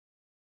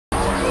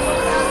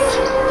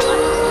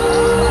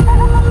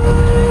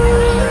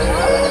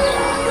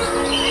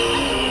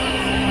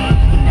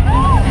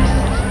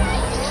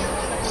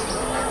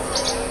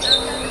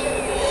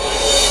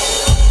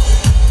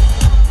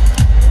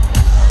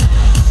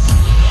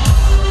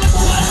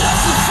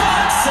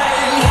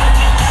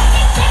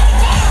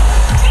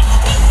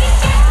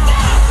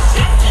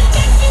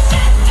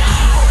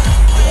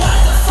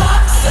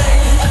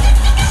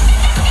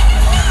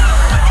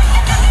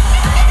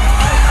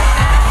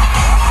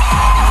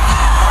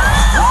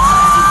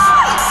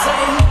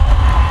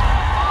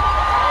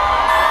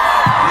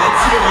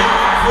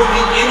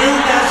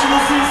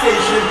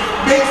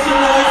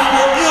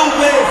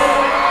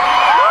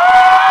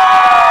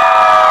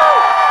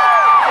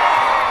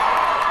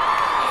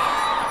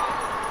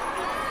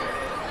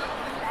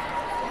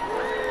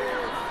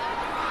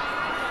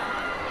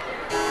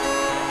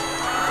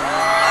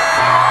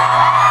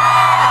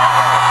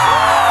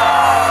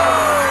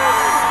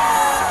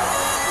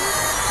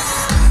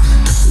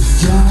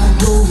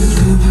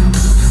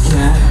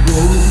Cat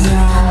goes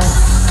meow,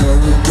 bird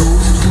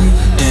goes tweet,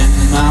 and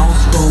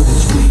mouse goes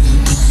squeak.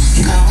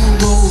 Cow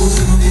goes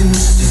moo,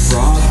 the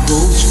frog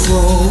goes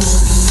croak,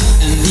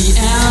 and the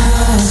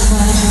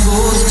elephant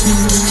goes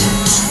toot.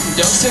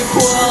 Duck say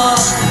quack,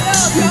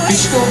 the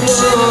fish go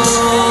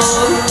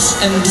blub,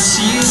 and the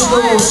seal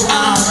goes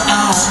ow,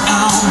 ow,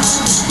 ow.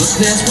 But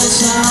there's one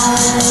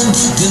sound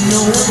that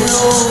no one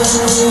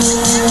knows.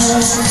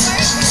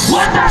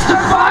 What does the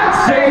fox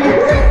say?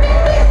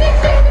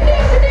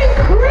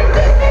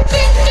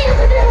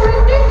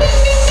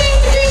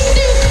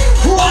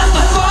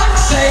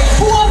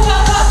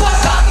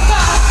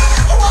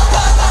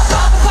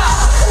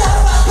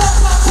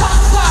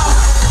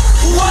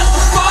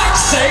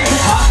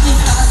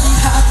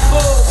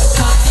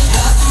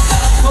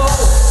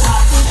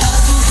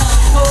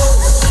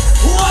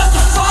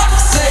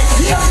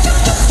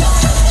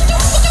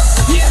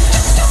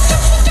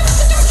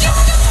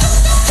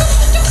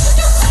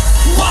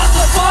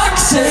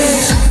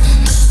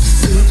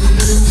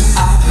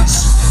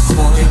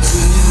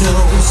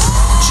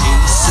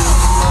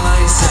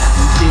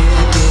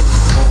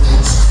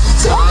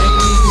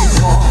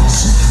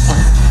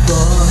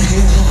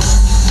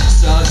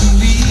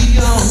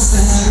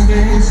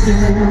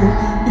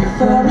 Your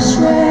fur is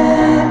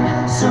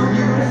red, so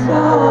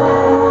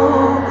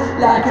beautiful,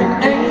 like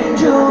an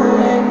angel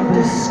in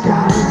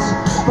disguise.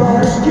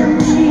 But if you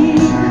meet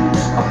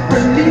a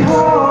friendly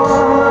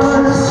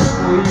horse,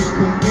 will you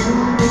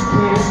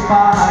communicate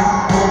by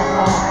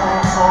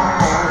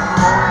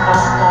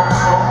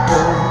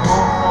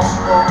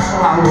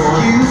how will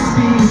you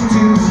speak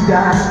to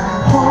that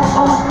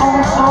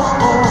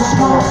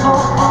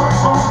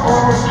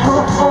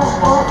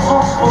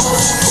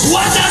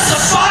What does the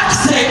fox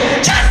say?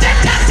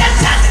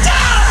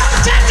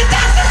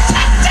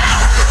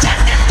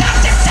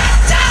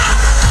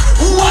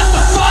 What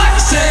the fox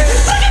say?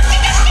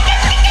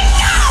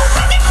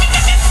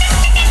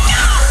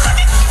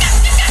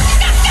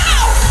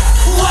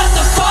 What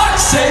the fox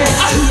say?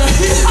 What the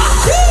fox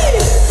say?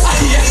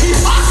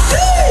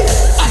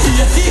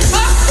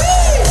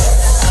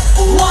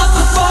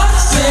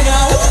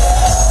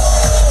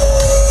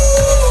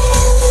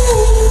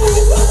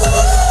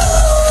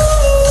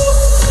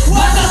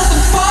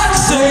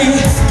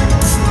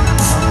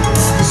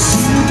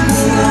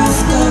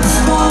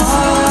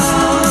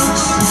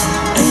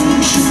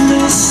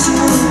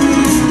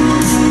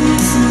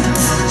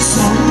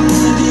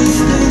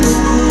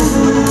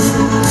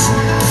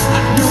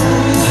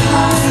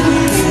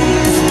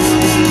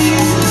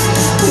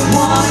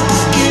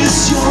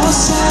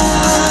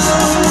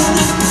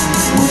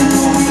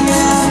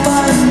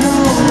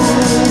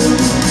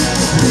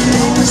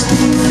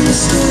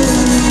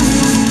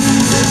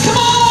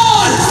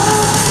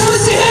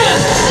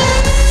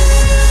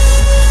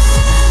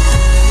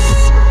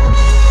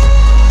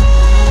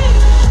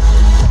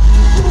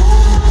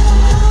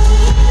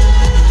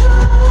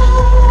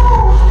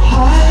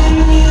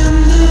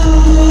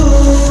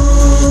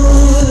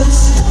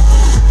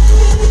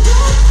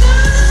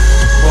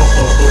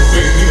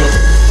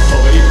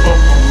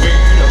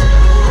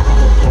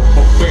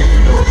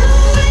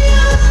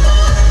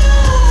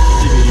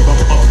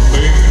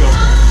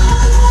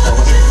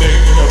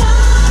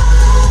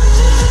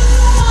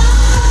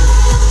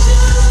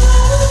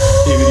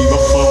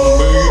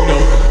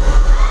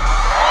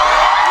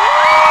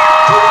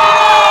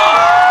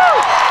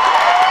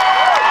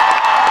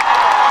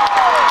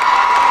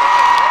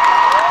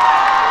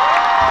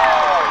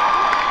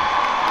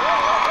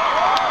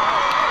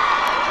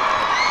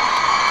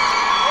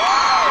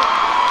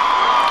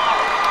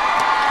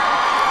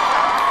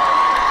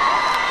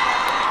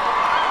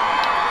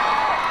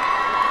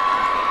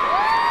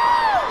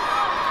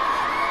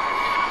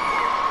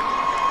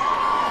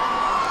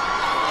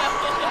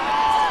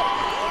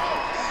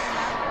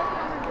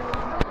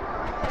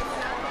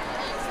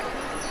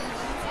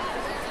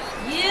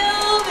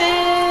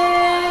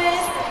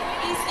 Ylvis!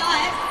 He's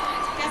got,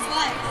 guess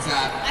what? What's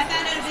that? I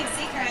found out a big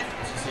secret.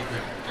 What's your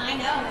secret? I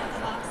know what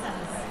the box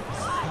says.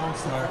 Don't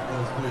start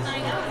those, please.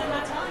 I know, but I'm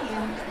not telling you.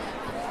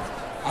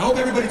 I hope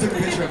everybody took a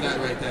picture of that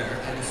right there.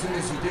 And as soon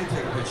as you did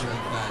take a picture of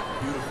that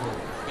beautiful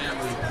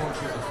family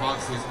portrait of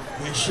foxes,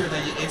 make sure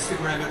that you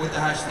Instagram it with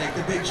the hashtag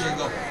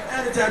 #BigJingle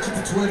and attach it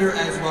to Twitter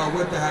as well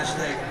with the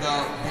hashtag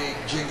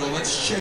 #BigJingle. Let's check.